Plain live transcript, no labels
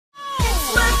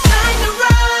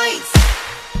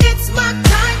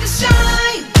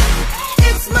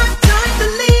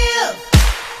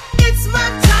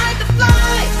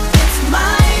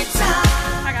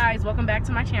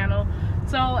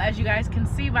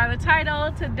see by the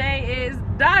title, today is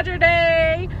Dodger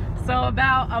Day. So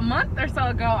about a month or so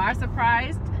ago, I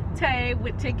surprised Tay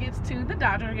with tickets to the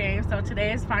Dodger game. So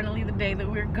today is finally the day that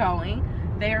we're going.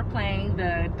 They are playing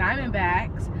the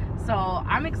Diamondbacks. So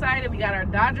I'm excited. We got our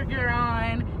Dodger gear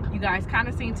on. You guys kind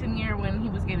of seen Tanir when he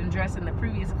was getting dressed in the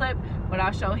previous clip, but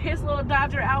I'll show his little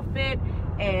Dodger outfit,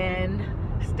 and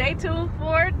stay tuned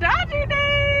for Dodger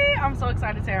Day. I'm so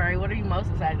excited, Sarah. What are you most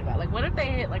excited about? Like, what if they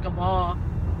hit like a ball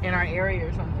in our area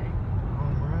or something?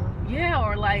 Yeah,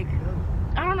 or like,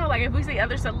 I don't know, like if we see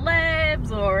other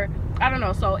celebs, or I don't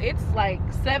know. So it's like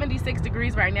 76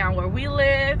 degrees right now where we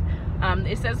live.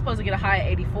 It says it's supposed to get a high of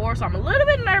 84, so I'm a little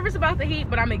bit nervous about the heat,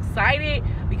 but I'm excited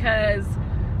because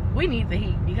we need the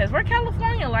heat, because we're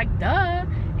California, like duh.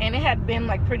 And it had been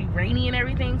like pretty rainy and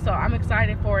everything, so I'm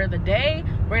excited for the day.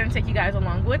 We're gonna take you guys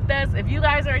along with us. If you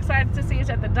guys are excited to see us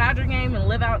at the Dodger game and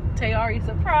live out Tayari's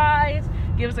surprise,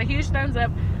 give us a huge thumbs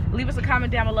up, leave us a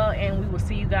comment down below, and we will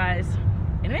see you guys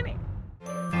in a minute.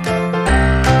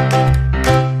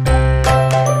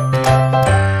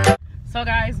 So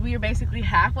guys, we are basically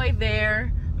halfway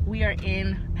there. We are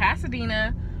in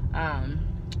Pasadena.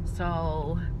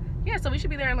 So yeah, so we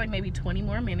should be there in like maybe 20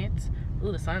 more minutes.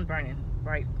 Ooh, the sun's burning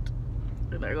bright.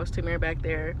 And there goes Tamir back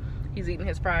there. He's eating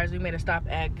his fries. We made a stop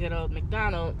at good old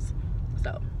McDonald's.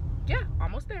 So yeah,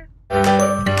 almost there.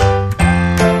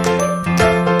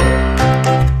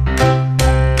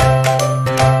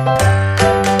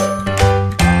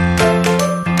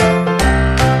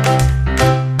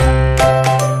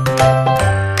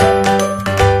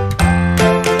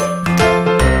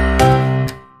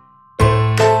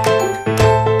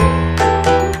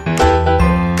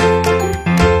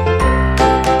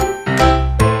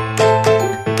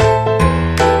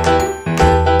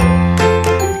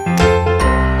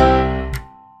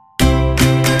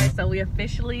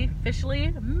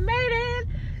 Officially made it.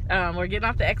 We're getting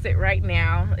off the exit right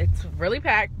now. It's really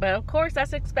packed, but of course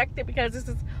that's expected because this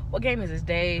is, what game is this?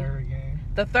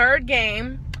 The third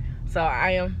game. So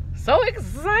I am so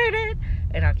excited,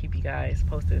 and I'll keep you guys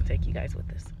posted and take you guys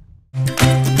with us. Are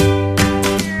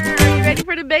you ready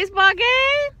for the baseball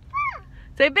game?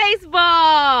 Say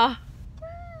baseball.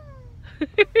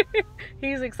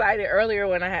 He's excited. Earlier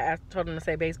when I told him to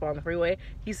say baseball on the freeway,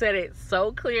 he said it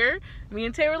so clear. Me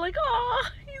and Tay were like, oh,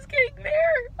 he's getting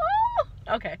there. Oh,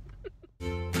 okay.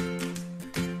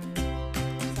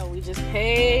 So we just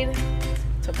paid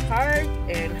to park,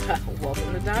 and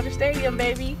welcome to Dodger Stadium,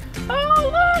 baby.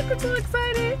 Oh, look, I'm so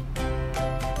excited.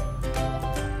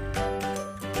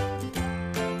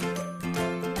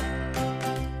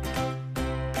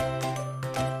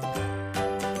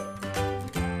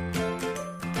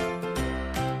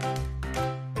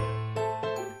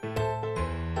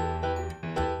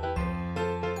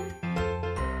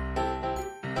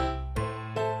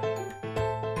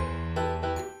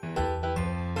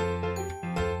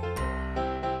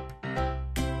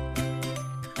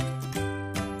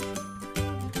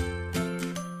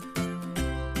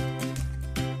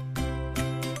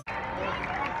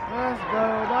 Let's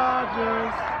go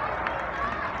Dodgers.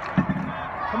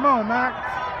 Come on, Max.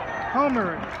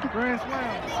 Homer, grand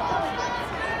slam.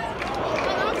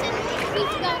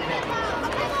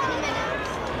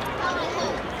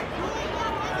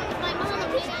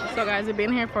 So guys, I've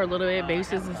been here for a little bit.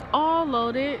 Bases is all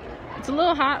loaded. It's a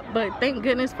little hot, but thank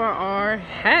goodness for our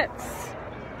hats.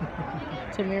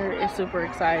 Tamir is super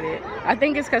excited. I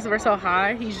think it's because we're so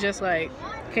high. He's just like,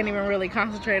 can't even really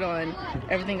concentrate on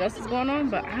everything else that's going on,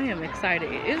 but I am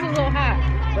excited. It is a little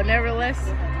hot, but nevertheless,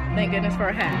 thank goodness for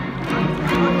a hat.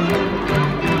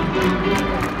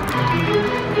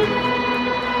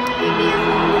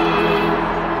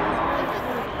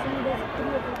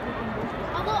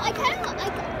 Although I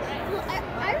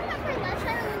remember last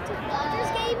time I went to the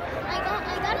Dodgers game, I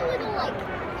got a little like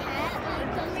hat,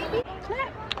 like maybe.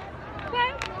 Clap,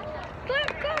 clap, clap,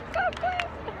 clap, clap, clap.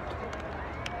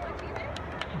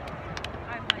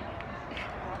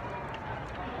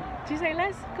 She say,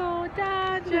 let's go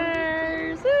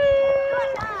Dodgers.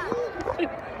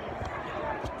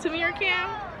 Tamir Cam.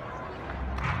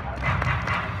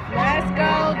 Let's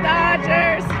go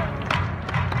Dodgers.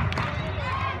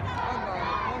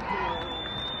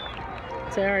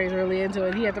 Terry's really into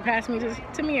it. He had to pass me to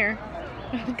Tamir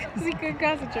because he couldn't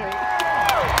concentrate.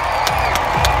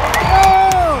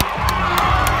 Oh!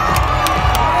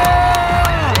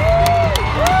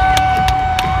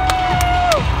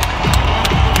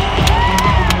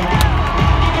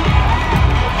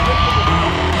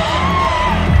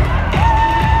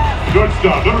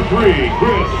 Shortstop number 3,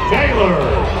 Chris Taylor.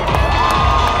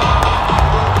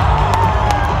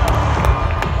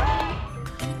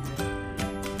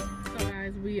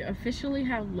 officially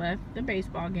have left the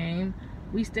baseball game.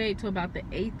 We stayed to about the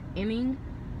 8th inning.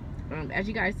 As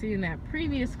you guys see in that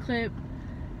previous clip,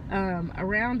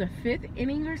 around the 5th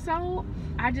inning or so,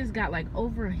 I just got like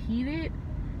overheated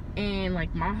and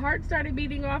like my heart started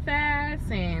beating off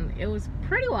fast, and it was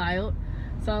pretty wild.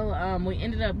 So we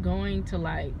ended up going to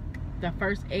like the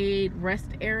first aid rest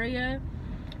area,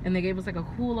 and they gave us like a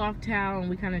cool off towel, and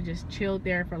we kind of just chilled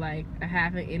there for like a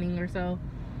half an inning or so.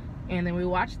 And then we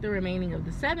watched the remaining of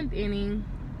the 7th inning,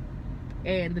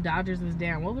 and the Dodgers was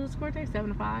down. What was the score today?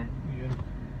 7-5?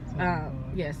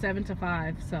 Yeah,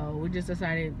 7-5. So we just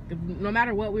decided no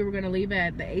matter what, we were going to leave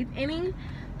at the 8th inning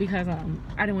because I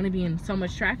didn't want to be in so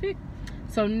much traffic.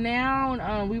 So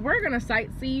now we were going to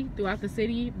sightsee throughout the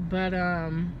city, but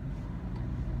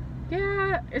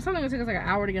yeah, it's only going to take us like an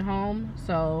hour to get home.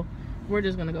 So we're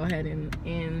just going to go ahead and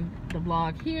end the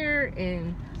vlog here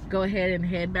and go ahead and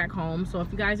head back home. So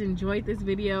if you guys enjoyed this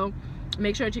video,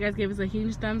 make sure that you guys give us a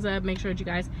huge thumbs up. Make sure that you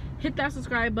guys hit that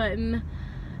subscribe button,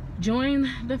 join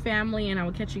the family, and I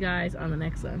will catch you guys on the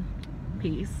next one.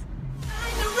 Peace.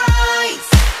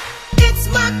 It's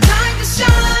my time to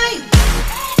shine.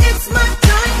 It's my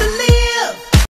time to lead.